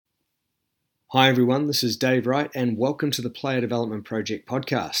Hi everyone, this is Dave Wright and welcome to the Player Development Project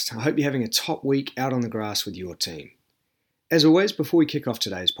podcast. I hope you're having a top week out on the grass with your team. As always, before we kick off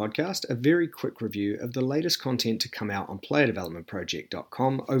today's podcast, a very quick review of the latest content to come out on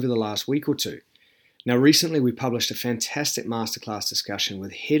playerdevelopmentproject.com over the last week or two. Now recently we published a fantastic masterclass discussion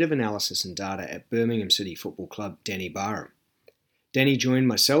with Head of Analysis and Data at Birmingham City Football Club, Danny Barham. Danny joined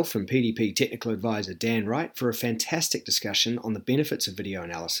myself and PDP Technical Advisor Dan Wright for a fantastic discussion on the benefits of video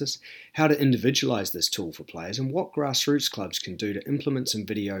analysis, how to individualise this tool for players, and what grassroots clubs can do to implement some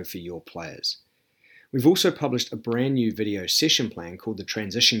video for your players. We've also published a brand new video session plan called the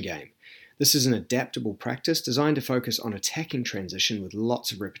Transition Game. This is an adaptable practice designed to focus on attacking transition with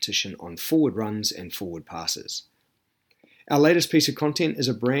lots of repetition on forward runs and forward passes. Our latest piece of content is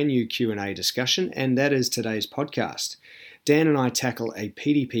a brand new Q&A discussion, and that is today's podcast. Dan and I tackle a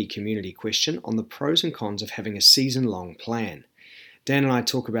PDP community question on the pros and cons of having a season-long plan. Dan and I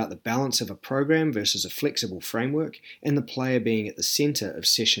talk about the balance of a program versus a flexible framework and the player being at the centre of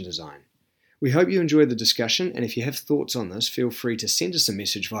session design. We hope you enjoy the discussion, and if you have thoughts on this, feel free to send us a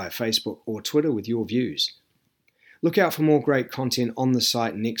message via Facebook or Twitter with your views. Look out for more great content on the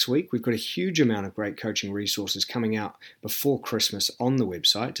site next week. We've got a huge amount of great coaching resources coming out before Christmas on the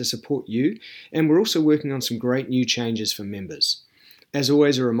website to support you, and we're also working on some great new changes for members. As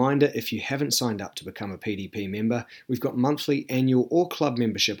always, a reminder, if you haven't signed up to become a PDP member, we've got monthly, annual or club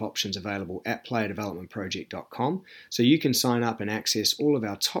membership options available at playerdevelopmentproject.com, so you can sign up and access all of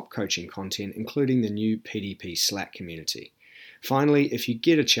our top coaching content, including the new PDP Slack community. Finally, if you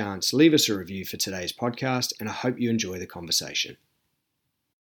get a chance, leave us a review for today's podcast, and I hope you enjoy the conversation.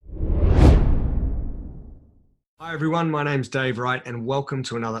 Hi everyone, my name's Dave Wright and welcome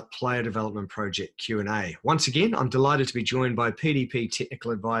to another Player Development Project Q&A. Once again, I'm delighted to be joined by PDP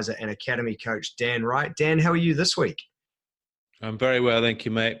Technical Advisor and Academy Coach Dan Wright. Dan, how are you this week? I'm very well, thank you,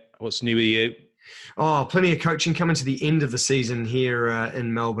 mate. What's new with you? Oh, plenty of coaching coming to the end of the season here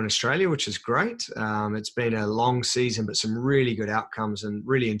in Melbourne, Australia, which is great. It's been a long season, but some really good outcomes and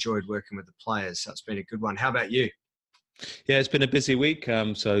really enjoyed working with the players. So it's been a good one. How about you? Yeah, it's been a busy week.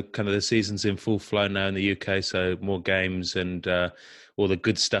 So kind of the season's in full flow now in the UK. So more games and all the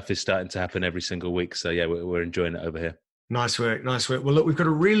good stuff is starting to happen every single week. So yeah, we're enjoying it over here. Nice work, nice work. Well, look, we've got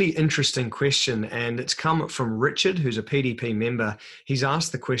a really interesting question and it's come from Richard, who's a PDP member. He's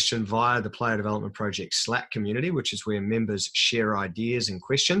asked the question via the Player Development Project Slack community, which is where members share ideas and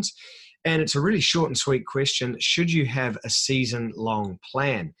questions. And it's a really short and sweet question. Should you have a season-long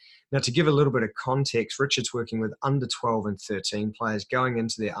plan? Now, to give a little bit of context, Richard's working with under 12 and 13 players going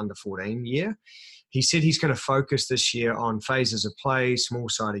into their under 14 year. He said he's going to focus this year on phases of play,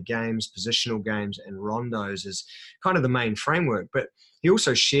 small-sided games, positional games, and rondos as kind of the main framework. But he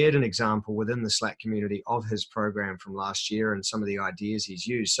also shared an example within the Slack community of his program from last year and some of the ideas he's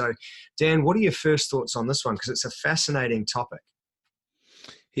used. So, Dan, what are your first thoughts on this one? Because it's a fascinating topic.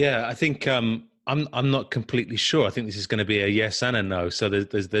 Yeah, I think I'm not completely sure. I think this is going to be a yes and a no. So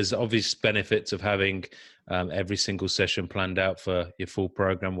there's obvious benefits of having every single session planned out for your full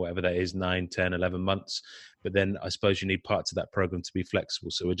program, whatever that is, 9, 10, 11 months. But then I suppose you need parts of that program to be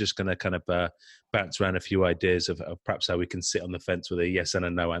flexible. So we're just going to kind of bounce around a few ideas of perhaps how we can sit on the fence with a yes and a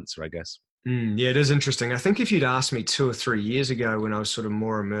no answer, I guess. Yeah, it is interesting. I think if you'd asked me 2 or 3 years ago when I was sort of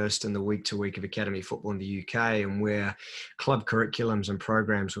more immersed in the week-to-week of academy football in the UK and where club curriculums and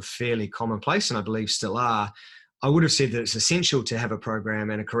programs were fairly commonplace, and I believe still are, I would have said that it's essential to have a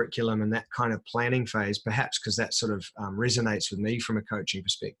program and a curriculum and that kind of planning phase, perhaps because that sort of resonates with me from a coaching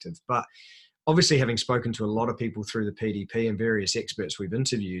perspective. But obviously, having spoken to a lot of people through the PDP and various experts we've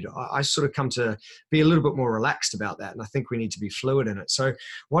interviewed, I sort of come to be a little bit more relaxed about that. And I think we need to be fluid in it. So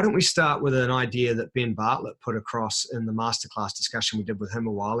why don't we start with an idea that Ben Bartlett put across in the masterclass discussion we did with him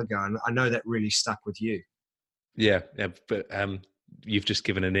a while ago. And I know that really stuck with you. Yeah, but you've just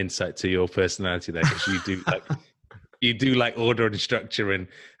given an insight to your personality there, because you do like order and structure and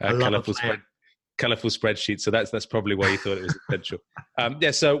colourful spreadsheets. So that's probably why you thought it was essential.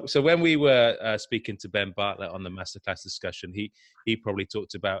 So when we were speaking to Ben Bartlett on the masterclass discussion, he probably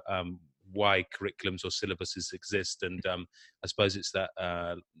talked about why curriculums or syllabuses exist, and I suppose it's that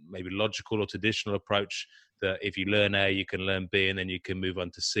maybe logical or traditional approach that if you learn A, you can learn B, and then you can move on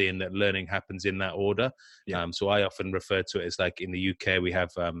to C, and that learning happens in that order. Yeah. So I often refer to it as, like, in the UK we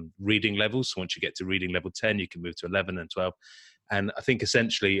have reading levels. So once you get to reading level 10, you can move to 11 and 12. And I think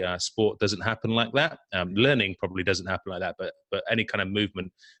essentially sport doesn't happen like that. Learning probably doesn't happen like that, but any kind of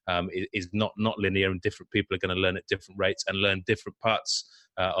movement is not linear, and different people are going to learn at different rates and learn different parts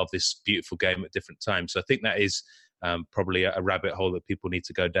of this beautiful game at different times. So I think that is probably a rabbit hole that people need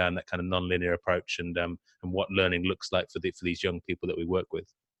to go down, that kind of non-linear approach and what learning looks like for these young people that we work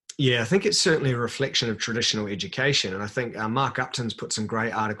with. Yeah, I think it's certainly a reflection of traditional education. And I think Mark Upton's put some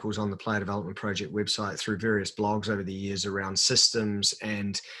great articles on the Player Development Project website through various blogs over the years around systems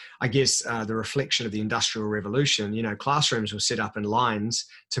and I guess the reflection of the Industrial Revolution. You know, classrooms were set up in lines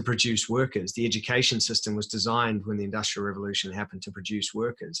to produce workers. The education system was designed when the Industrial Revolution happened to produce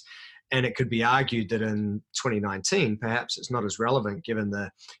workers. And it could be argued that in 2019, perhaps it's not as relevant given the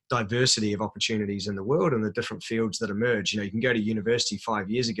diversity of opportunities in the world and the different fields that emerge. You know, you can go to university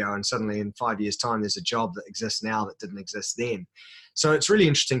 5 years ago and suddenly in 5 years' time, there's a job that exists now that didn't exist then. So it's really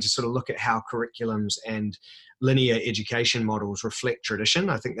interesting to sort of look at how curriculums and linear education models reflect tradition.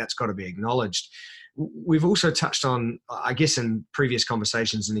 I think that's got to be acknowledged. We've also touched on, I guess, in previous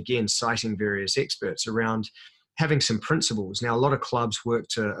conversations, and again, citing various experts around having some principles. Now, a lot of clubs work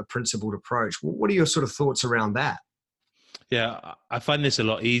to a principled approach. What are your sort of thoughts around that? Yeah, I find this a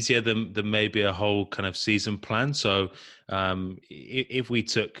lot easier than maybe a whole kind of season plan. So if we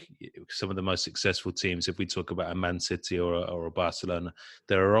took some of the most successful teams, if we talk about a Man City or a Barcelona,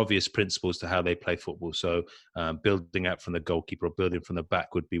 there are obvious principles to how they play football. So building out from the goalkeeper or building from the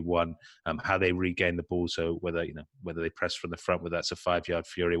back would be one. How they regain the ball. So whether they press from the front, whether that's a 5-yard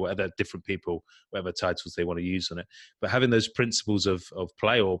fury, whatever different people, whatever titles they want to use on it. But having those principles of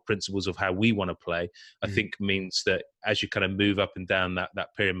play or principles of how we want to play, I think means that as you kind of move up and down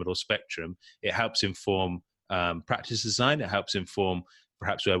that pyramidal spectrum, it helps inform practice design. It helps inform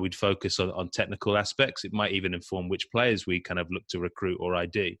perhaps where we'd focus on technical aspects. It might even inform which players we kind of look to recruit or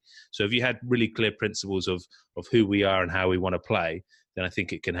ID. So if you had really clear principles of who we are and how we want to play, then I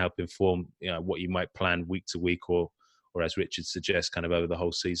think it can help inform what you might plan week to week or as Richard suggests, kind of over the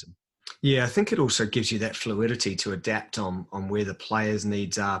whole season. Yeah, I think it also gives you that fluidity to adapt on where the players'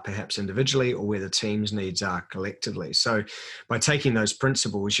 needs are perhaps individually or where the team's needs are collectively. So by taking those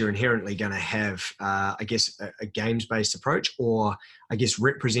principles, you're inherently going to have, I guess, a games-based approach, or I guess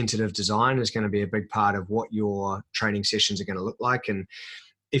representative design is going to be a big part of what your training sessions are going to look like. And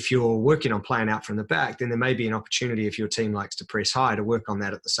if you're working on playing out from the back, then there may be an opportunity if your team likes to press high to work on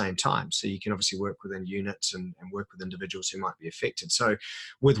that at the same time. So you can obviously work within units and work with individuals who might be affected. So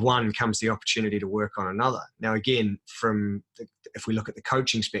with one comes the opportunity to work on another. Now, again, if we look at the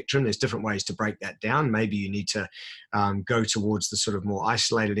coaching spectrum, there's different ways to break that down. Maybe you need to go towards the sort of more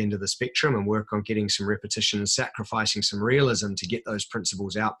isolated end of the spectrum and work on getting some repetition and sacrificing some realism to get those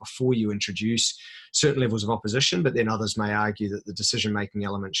principles out before you introduce certain levels of opposition. But then others may argue that the decision-making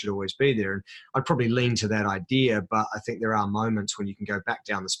element should always be there. And I'd probably lean to that idea, but I think there are moments when you can go back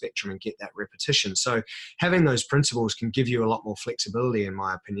down the spectrum and get that repetition. So having those principles can give you a lot more flexibility, in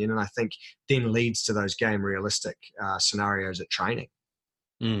my opinion, and I think then leads to those game realistic scenarios at training.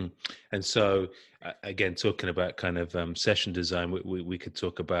 And so, again, talking about kind of session design, we could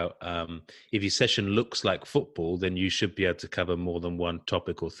talk about if your session looks like football, then you should be able to cover more than one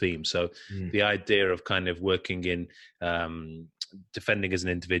topic or theme. So the idea of kind of working in defending as an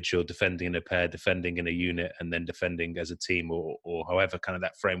individual, defending in a pair, defending in a unit, and then defending as a team, or however kind of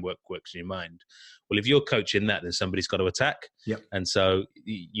that framework works in your mind. Well, if you're coaching that, then somebody's got to attack. Yep. And so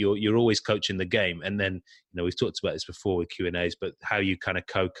you're always coaching the game. And then, we've talked about this before with Q&As, but how you kind of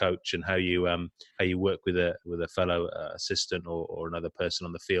co-coach and how you work with a fellow assistant or another person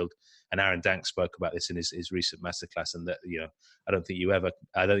on the field. And Aaron Dank spoke about this in his recent masterclass, and that I don't think you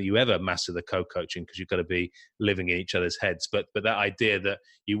ever master the co-coaching, because you've got to be living in each other's heads. But that idea that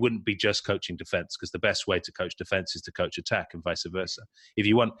you wouldn't be just coaching defense, because the best way to coach defense is to coach attack, and vice versa. If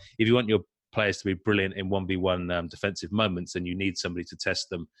you want your players to be brilliant in 1v1 defensive moments, and you need somebody to test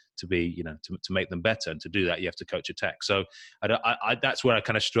them to be, to make them better. And to do that, you have to coach attack. So that's where I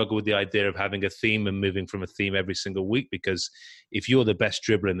kind of struggle with the idea of having a theme and moving from a theme every single week, because if you're the best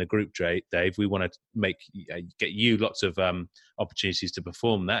dribbler in the group, Dave, we want to get you lots of opportunities to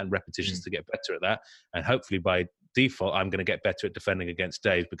perform that and repetitions to get better at that. And hopefully by default, I'm going to get better at defending against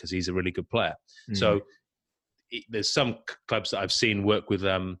Dave because he's a really good player. So there's some clubs that I've seen work with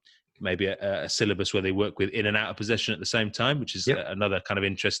maybe a syllabus where they work with in and out of possession at the same time, which is another kind of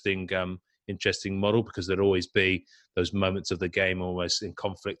interesting model, because there'll always be those moments of the game almost in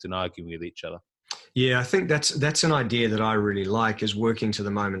conflict and arguing with each other. Yeah, I think that's an idea that I really like, is working to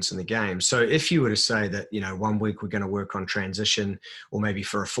the moments in the game. So if you were to say that, 1 week we're going to work on transition, or maybe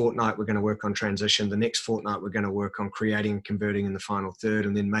for a fortnight we're going to work on transition, the next fortnight we're going to work on creating and converting in the final third,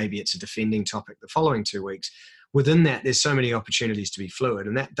 and then maybe it's a defending topic the following 2 weeks. Within that, there's so many opportunities to be fluid.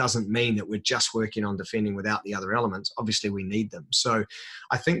 And that doesn't mean that we're just working on defending without the other elements. Obviously, we need them. So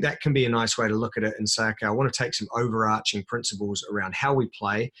I think that can be a nice way to look at it and say, okay, I want to take some overarching principles around how we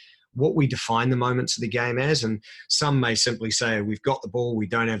play, what we define the moments of the game as. And some may simply say, we've got the ball, we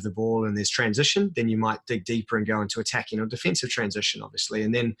don't have the ball, and there's transition. Then you might dig deeper and go into attacking or defensive transition, obviously.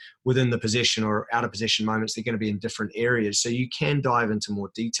 And then within the possession or out of possession moments, they're going to be in different areas. So you can dive into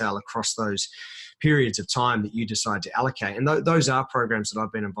more detail across those periods of time that you decide to allocate. And those are programs that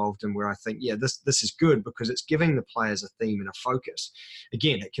I've been involved in where I think, this is good because it's giving the players a theme and a focus.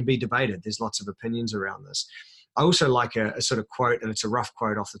 Again, it can be debated. There's lots of opinions around this. I also like a sort of quote, and it's a rough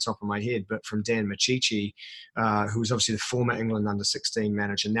quote off the top of my head, but from Dan Machichi, who was obviously the former England under-16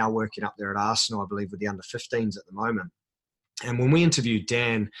 manager, now working up there at Arsenal, I believe, with the under-15s at the moment. And when we interviewed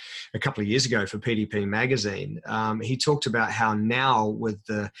Dan a couple of years ago for PDP magazine, he talked about how now at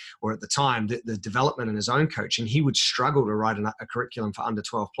the time, the development in his own coaching, he would struggle to write a curriculum for under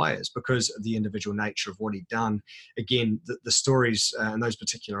 12 players because of the individual nature of what he'd done. Again, the stories and those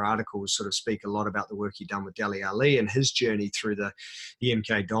particular articles sort of speak a lot about the work he'd done with Dele Alli and his journey through the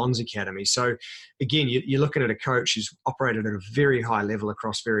MK Dons Academy. So again, you're looking at a coach who's operated at a very high level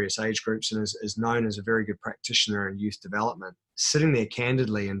across various age groups and is known as a very good practitioner in youth development, sitting there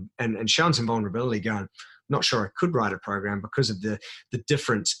candidly and showing some vulnerability, going, not sure I could write a program because of the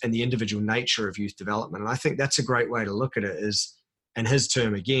difference and the individual nature of youth development. And I think that's a great way to look at it is, and his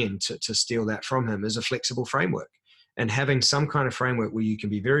term again, to steal that from him, is a flexible framework. And having some kind of framework where you can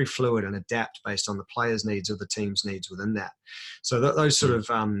be very fluid and adapt based on the player's needs or the team's needs within that. So those sort of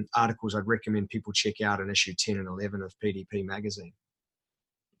articles I'd recommend people check out in issue 10 and 11 of PDP magazine.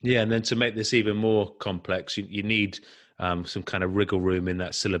 Yeah, and then to make this even more complex, you need some kind of wriggle room in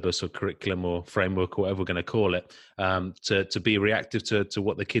that syllabus or curriculum or framework or whatever we're going to call it, to be reactive to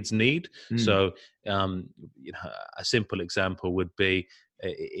what the kids need. So a simple example would be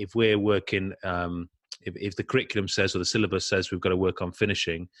if we're working, if the curriculum says or the syllabus says we've got to work on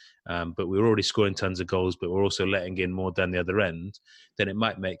finishing, but we're already scoring tons of goals, but we're also letting in more down the other end, then it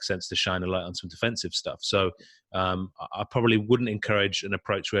might make sense to shine a light on some defensive stuff. So I probably wouldn't encourage an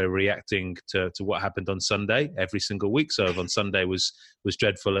approach where we're reacting to what happened on Sunday every single week. So if on Sunday was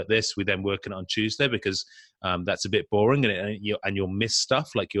dreadful at this, we then working on Tuesday because that's a bit boring and you'll miss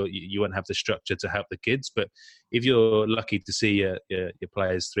stuff, like you won't have the structure to help the kids. But if you're lucky to see your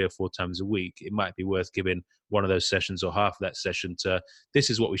players 3 or 4 times a week, it might be worth giving one of those sessions or half of that session to, this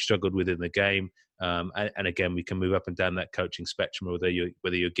is what we struggled with in the game. And again, we can move up and down that coaching spectrum, whether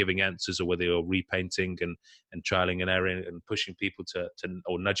you're giving answers or whether you're repainting and trialing and erroring and pushing people to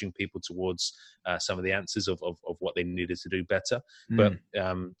or nudging people towards some of the answers of what they needed to do better. But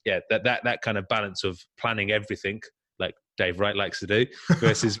that kind of balance of planning everything, like Dave Wright likes to do,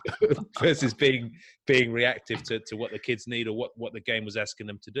 versus being reactive to what the kids need or what the game was asking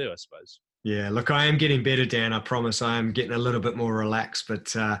them to do, I suppose. Yeah, look, I am getting better, Dan. I promise. I am getting a little bit more relaxed,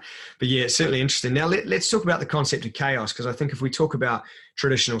 but yeah, it's certainly interesting. Now, let's talk about the concept of chaos, because I think if we talk about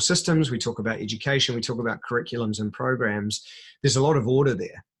traditional systems, we talk about education, we talk about curriculums and programs, there's a lot of order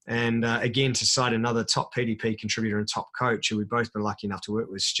there. And again, to cite another top PDP contributor and top coach, who we've both been lucky enough to work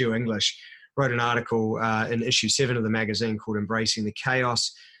with, Stu English, wrote an article in issue 7 of the magazine called Embracing the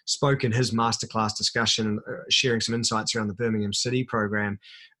Chaos, spoke in his masterclass discussion, sharing some insights around the Birmingham City program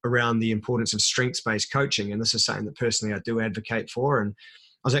around the importance of strengths-based coaching. And this is something that personally I do advocate for. And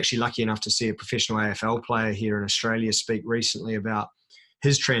I was actually lucky enough to see a professional AFL player here in Australia speak recently about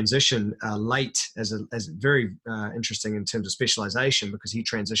his transition late as very interesting in terms of specialization, because he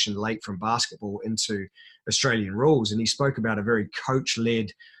transitioned late from basketball into Australian rules. And he spoke about a very coach-led,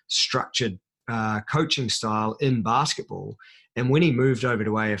 structured coaching style in basketball. And when he moved over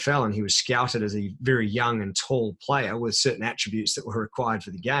to AFL and he was scouted as a very young and tall player with certain attributes that were required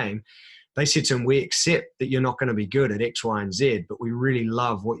for the game, they said to him, we accept that you're not going to be good at X, Y, and Z, but we really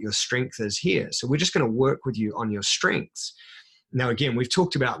love what your strength is here. So we're just going to work with you on your strengths. Now, again, we've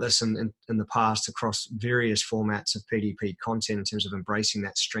talked about this in the past across various formats of PDP content in terms of embracing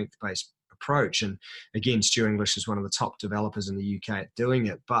that strength-based approach. And again, Stu English is one of the top developers in the UK at doing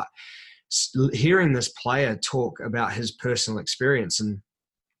it. But hearing this player talk about his personal experience and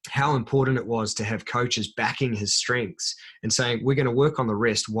how important it was to have coaches backing his strengths and saying, we're going to work on the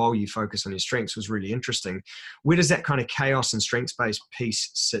rest while you focus on your strengths, was really interesting. Where does that kind of chaos and strengths-based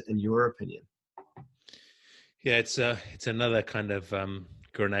piece sit in your opinion? Yeah, it's another kind of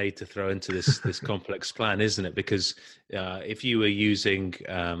grenade to throw into this complex plan, isn't it? Because if you were using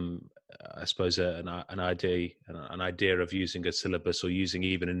I suppose an idea of using a syllabus or using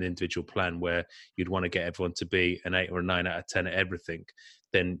even an individual plan where you'd want to get everyone to be an 8 or a 9 out of 10 at everything,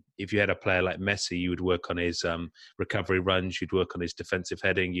 then if you had a player like Messi, you would work on his recovery runs, you'd work on his defensive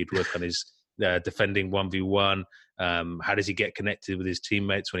heading, you'd work on his defending 1v1? How does he get connected with his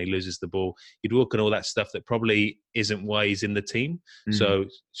teammates when he loses the ball? You'd work on all that stuff that probably isn't why he's in the team. So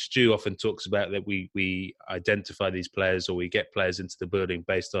Stu often talks about that we identify these players, or we get players into the building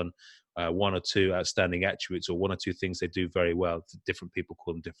based on one or two outstanding attributes, or one or two things they do very well. Different people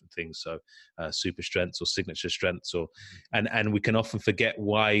call them different things. So super strengths or signature strengths, or and we can often forget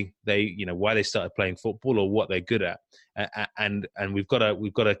why they started playing football or what they're good at. And we've got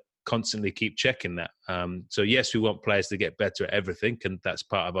to constantly keep checking that. So yes, we want players to get better at everything, and that's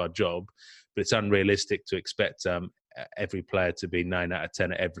part of our job, but it's unrealistic to expect every player to be 9 out of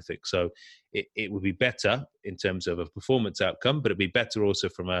 10 at everything. So it would be better in terms of a performance outcome, but it'd be better also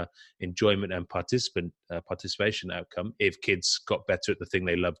from a enjoyment and participation outcome if kids got better at the thing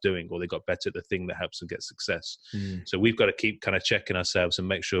they love doing, or they got better at the thing that helps them get success. So we've got to keep kind of checking ourselves and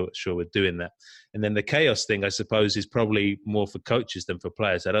make sure we're doing that. And then the chaos thing, I suppose, is probably more for coaches than for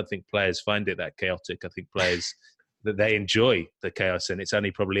players. I don't think players find it that chaotic. I think players that they enjoy the chaos, and it's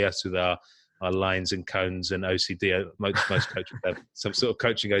only probably us with our lines and cones and OCD. Most coaches have some sort of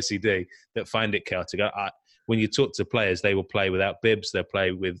coaching OCD that find it chaotic. When you talk to players, they will play without bibs. They'll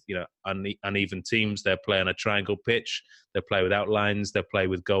play with uneven teams. They'll play on a triangle pitch. They'll play without lines. They'll play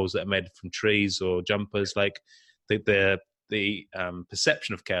with goals that are made from trees or jumpers. Like the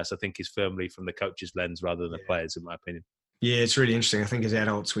perception of chaos, I think, is firmly from the coach's lens rather than the players, in my opinion. Yeah, it's really interesting. I think as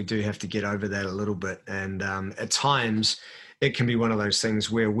adults, we do have to get over that a little bit. And at times, it can be one of those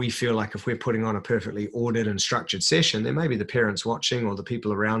things where we feel like if we're putting on a perfectly ordered and structured session, then maybe the parents watching or the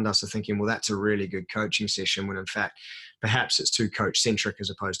people around us are thinking, well, that's a really good coaching session, when in fact, perhaps it's too coach-centric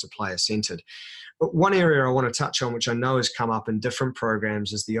as opposed to player-centered. But one area I want to touch on, which I know has come up in different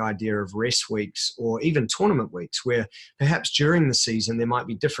programs, is the idea of rest weeks or even tournament weeks, where perhaps during the season there might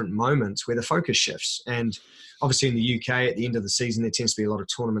be different moments where the focus shifts. And obviously in the UK, at the end of the season, there tends to be a lot of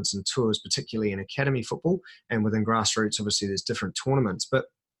tournaments and tours, particularly in academy football. And within grassroots, obviously there's different tournaments. But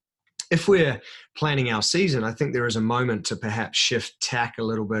if we're planning our season, I think there is a moment to perhaps shift tack a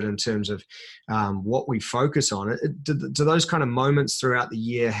little bit in terms of what we focus on. Do those kind of moments throughout the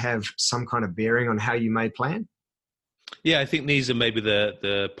year have some kind of bearing on how you may plan? Yeah, I think these are maybe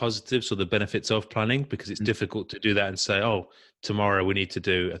the positives or the benefits of planning, because it's difficult to do that and say, oh, tomorrow we need to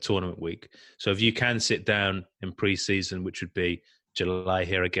do a tournament week. So if you can sit down in pre-season, which would be July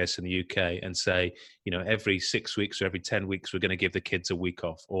here, I guess, in the UK, and say, every 6 weeks or every 10 weeks, we're going to give the kids a week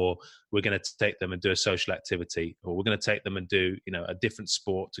off, or we're going to take them and do a social activity, or we're going to take them and do, a different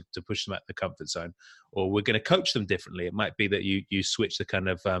sport to push them out the comfort zone, or we're going to coach them differently. It might be that you switch the kind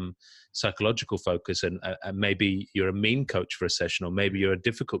of psychological focus, and maybe you're a mean coach for a session, or maybe you're a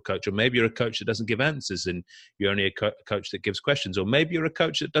difficult coach, or maybe you're a coach that doesn't give answers and you're only a coach that gives questions, or maybe you're a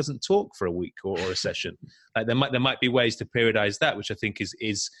coach that doesn't talk for a week or a session. Like there might be ways to periodize that, which I think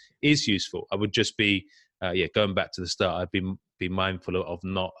is useful. I would just be going back to the start, I'd be mindful of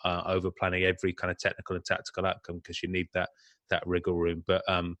not over planning every kind of technical and tactical outcome, because you need that wriggle room. But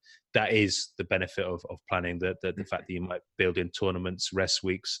that is the benefit of planning, the fact that you might build in tournaments, rest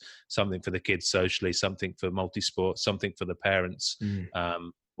weeks, something for the kids socially, something for multi-sport, something for the parents.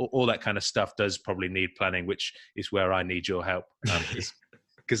 All that kind of stuff does probably need planning, which is where I need your help.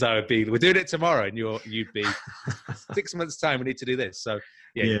 Because I would be, we're doing it tomorrow, and you'd be 6 months' time, we need to do this. So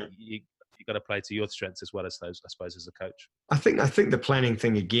you've got to play to your strengths as well as those, I suppose, as a coach. I think the planning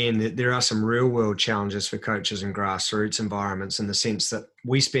thing, again, there are some real world challenges for coaches in grassroots environments, in the sense that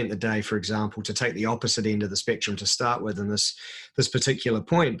we spent the day, for example, to take the opposite end of the spectrum to start with in this particular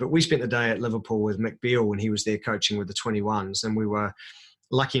point, but we spent the day at Liverpool with Mick Beale when he was there coaching with the 21s, and we were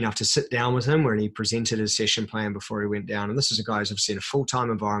lucky enough to sit down with him when he presented his session plan before he went down. And this is a guy who's obviously in a full-time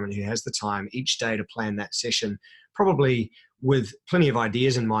environment, who has the time each day to plan that session, probably with plenty of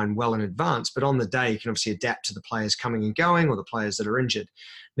ideas in mind well in advance, but on the day you can obviously adapt to the players coming and going or the players that are injured.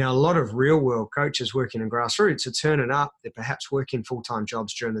 Now, a lot of real-world coaches working in grassroots are turning up. They're perhaps working full-time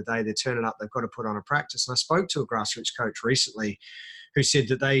jobs during the day. They're turning up. They've got to put on a practice. And I spoke to a grassroots coach recently who said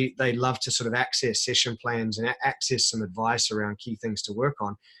that they love to sort of access session plans and access some advice around key things to work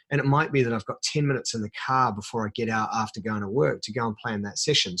on. And it might be that I've got 10 minutes in the car before I get out after going to work to go and plan that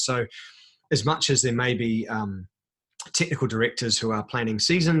session. So as much as there may be technical directors who are planning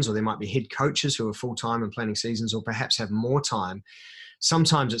seasons, or there might be head coaches who are full-time and planning seasons, or perhaps have more time,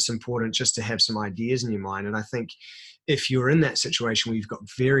 sometimes it's important just to have some ideas in your mind. And I think if you're in that situation where you've got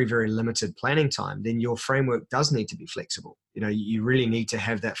very, very limited planning time, then your framework does need to be flexible. You really need to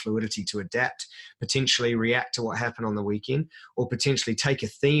have that fluidity to adapt, potentially react to what happened on the weekend, or potentially take a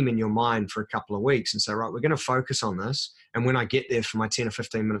theme in your mind for a couple of weeks and say, right, we're going to focus on this. And when I get there for my 10 or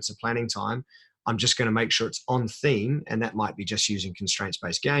 15 minutes of planning time, I'm just going to make sure it's on theme, and that might be just using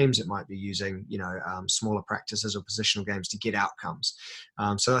constraints-based games. It might be using, smaller practices or positional games to get outcomes.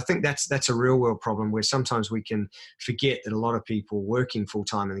 So I think that's a real-world problem where sometimes we can forget that a lot of people working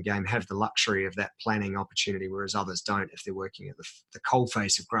full-time in the game have the luxury of that planning opportunity, whereas others don't if they're working at the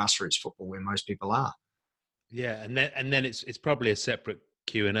coalface of grassroots football where most people are. Yeah, and then it's probably a separate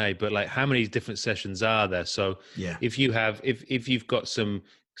Q&A, but like how many different sessions are there? So yeah, if you've got some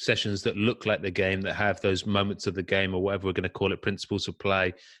sessions that look like the game, that have those moments of the game or whatever we're going to call it, principles of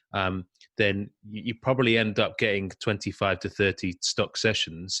play, then you probably end up getting 25 to 30 stock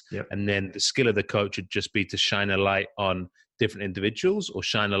sessions. Yep. And then the skill of the coach would just be to shine a light on different individuals or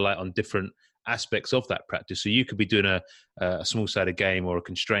shine a light on different aspects of that practice. So you could be doing a small-sided game or a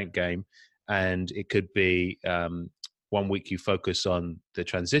constraint game, and it could be 1 week you focus on the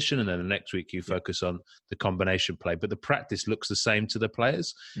transition, and then the next week you focus on the combination play. But the practice looks the same to the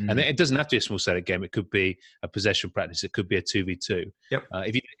players. And it doesn't have to be a small-sided game. It could be a possession practice. It could be a 2v2. Yep.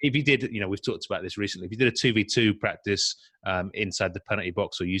 If you did, we've talked about this recently, if you did a 2v2 practice inside the penalty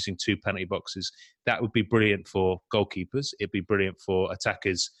box or using 2 penalty boxes, that would be brilliant for goalkeepers. It'd be brilliant for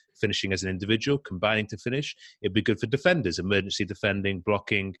attackers finishing as an individual, combining to finish. It'd be good for defenders, emergency defending,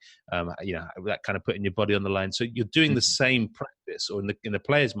 blocking, that kind of putting your body on the line. So you're doing the same practice, or in the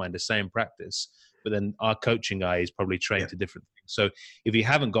player's mind, the same practice, but then our coaching eye is probably trained to different things. So if you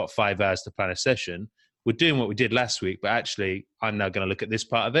haven't got 5 hours to plan a session, we're doing what we did last week, but actually I'm now going to look at this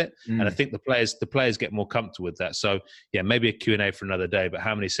part of it. And I think the players get more comfortable with that. So yeah, maybe a Q&A for another day, but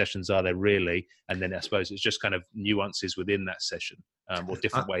how many sessions are there really? And then I suppose it's just kind of nuances within that session, or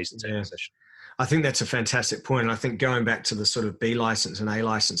different ways to take the session. I think that's a fantastic point. And I think going back to the sort of B license and A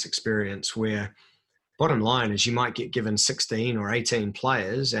license experience, where bottom line is you might get given 16 or 18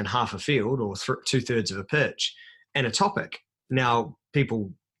 players and half a field or 2/3 of a pitch and a topic. Now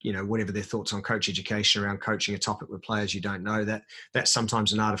people, whatever their thoughts on coach education around coaching a topic with players you don't know, that's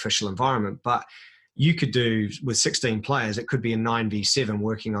sometimes an artificial environment. But you could do with 16 players, it could be a 9v7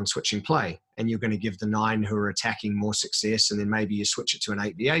 working on switching play. And you're going to give the 9 who are attacking more success. And then maybe you switch it to an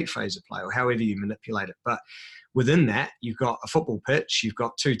 8v8 phase of play or however you manipulate it. But within that, you've got a football pitch, you've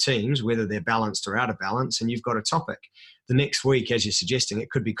got 2 teams, whether they're balanced or out of balance, and you've got a topic. The next week, as you're suggesting, it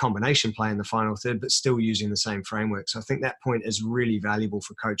could be combination play in the final third, but still using the same framework. So I think that point is really valuable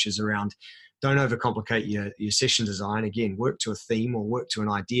for coaches around don't overcomplicate your session design. Again, work to a theme or work to an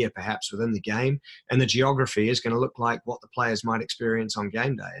idea perhaps within the game. And the geography is going to look like what the players might experience on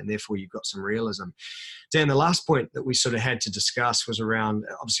game day. And therefore, you've got some realism. Dan, the last point that we sort of had to discuss was around,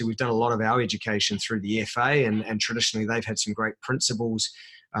 obviously, we've done a lot of our education through the FA, and traditionally they've had some great principles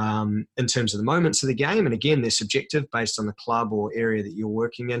in terms of the moments of the game. And again, they're subjective based on the club or area that you're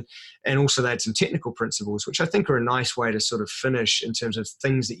working in. And also they had some technical principles, which I think are a nice way to sort of finish in terms of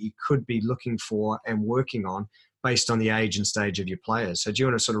things that you could be looking for and working on based on the age and stage of your players. So do you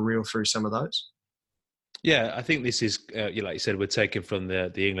want to sort of reel through some of those? Yeah, I think this is, like you said, we're taking from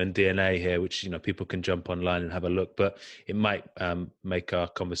the England DNA here, which, people can jump online and have a look, but it might make our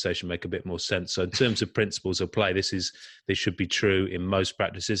conversation make a bit more sense. So in terms of principles of play, they should be true in most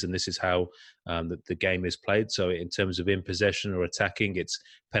practices, and this is how the game is played. So in terms of in possession or attacking, it's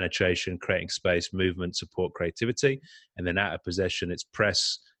penetration, creating space, movement, support, creativity. And then out of possession, it's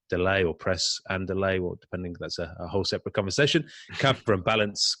press, delay, or press and delay, or depending, that's a whole separate conversation. Cover and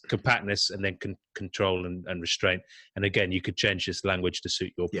balance, compactness, and then control and restraint. And again, you could change this language to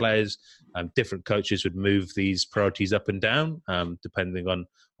suit your players. Different coaches would move these priorities up and down, depending on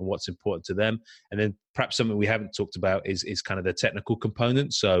what's important to them. And then perhaps something we haven't talked about is kind of the technical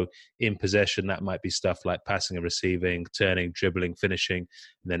component. So in possession, that might be stuff like passing and receiving, turning, dribbling, finishing,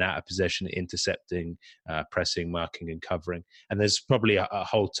 and then out of possession, intercepting, pressing, marking, and covering. And there's probably a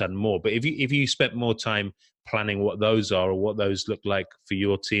whole ton more. But if you spent more time planning what those are, or what those look like for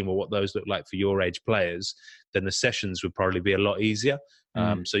your team, or what those look like for your age players, then the sessions would probably be a lot easier.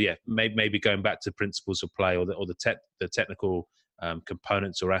 So yeah, maybe going back to principles of play, or the technical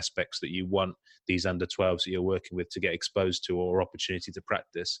components or aspects that you want these under 12s that you're working with to get exposed to or opportunity to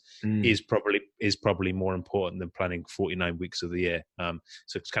practice is probably more important than planning 49 weeks of the year.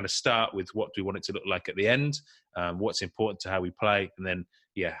 So to kind of start with what do we want it to look like at the end, what's important to how we play, and then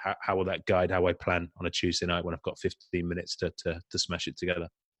how will that guide how I plan on a Tuesday night when I've got 15 minutes to smash it together.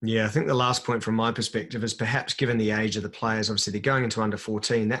 Yeah, I think the last point from my perspective is perhaps given the age of the players, obviously they're going into under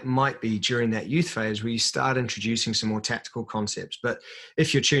 14, that might be during that youth phase where you start introducing some more tactical concepts. But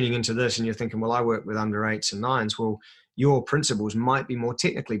if you're tuning into this and you're thinking, well, I work with under 8s and 9s, well, your principles might be more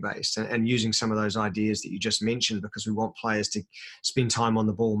technically based and using some of those ideas that you just mentioned, because we want players to spend time on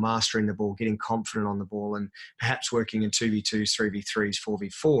the ball, mastering the ball, getting confident on the ball, and perhaps working in 2v2s, 3v3s,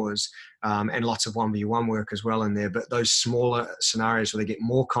 4v4s, and lots of 1v1 work as well in there. But those smaller scenarios where they get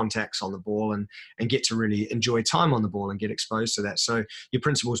more contacts on the ball and get to really enjoy time on the ball and get exposed to that. So your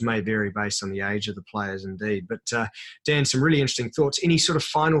principles may vary based on the age of the players indeed. But Dan, some really interesting thoughts. Any sort of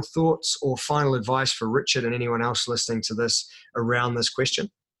final thoughts or final advice for Richard and anyone else listening to this around this question?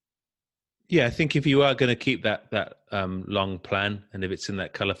 Yeah, I think if you are going to keep that long plan, and if it's in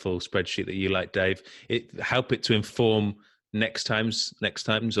that colourful spreadsheet that you like, Dave, help it to inform next time's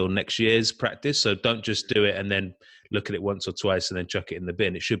or next year's practice. So don't just do it and then look at it once or twice and then chuck it in the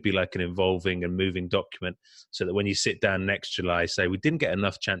bin. It should be like an evolving and moving document, so that when you sit down next July, say we didn't get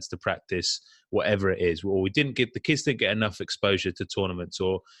enough chance to practice, whatever it is, or the kids didn't get enough exposure to tournaments,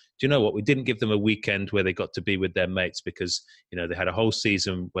 or do you know what, we didn't give them a weekend where they got to be with their mates because, you know, they had a whole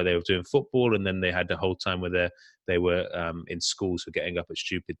season where they were doing football, and then they had the whole time where they were in schools for getting up at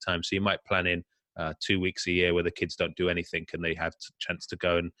stupid times. So you might plan in 2 weeks a year where the kids don't do anything and they have a chance to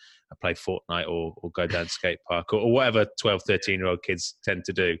go and play Fortnite or go down to skate park or whatever 12, 13-year-old kids tend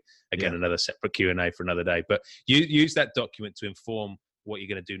to do. Again, another separate Q&A for another day. But you use that document to inform what you're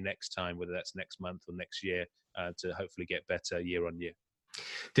going to do next time, whether that's next month or next year, to hopefully get better year on year.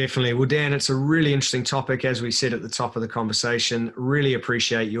 Definitely. Well, Dan, it's a really interesting topic, as we said at the top of the conversation. Really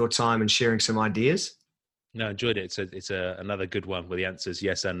appreciate your time and sharing some ideas. No, enjoyed it. It's another good one with the answers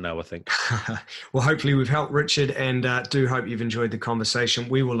yes and no, I think. Well, hopefully we've helped Richard, and do hope you've enjoyed the conversation.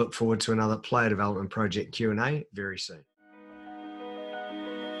 We will look forward to another Player Development Project Q&A very soon.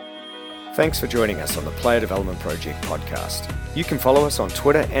 Thanks for joining us on the Player Development Project podcast. You can follow us on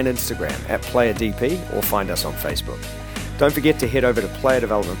Twitter and Instagram at PlayerDP, or find us on Facebook. Don't forget to head over to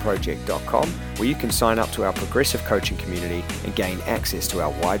playerdevelopmentproject.com, where you can sign up to our progressive coaching community and gain access to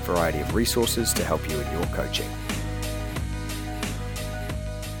our wide variety of resources to help you in your coaching.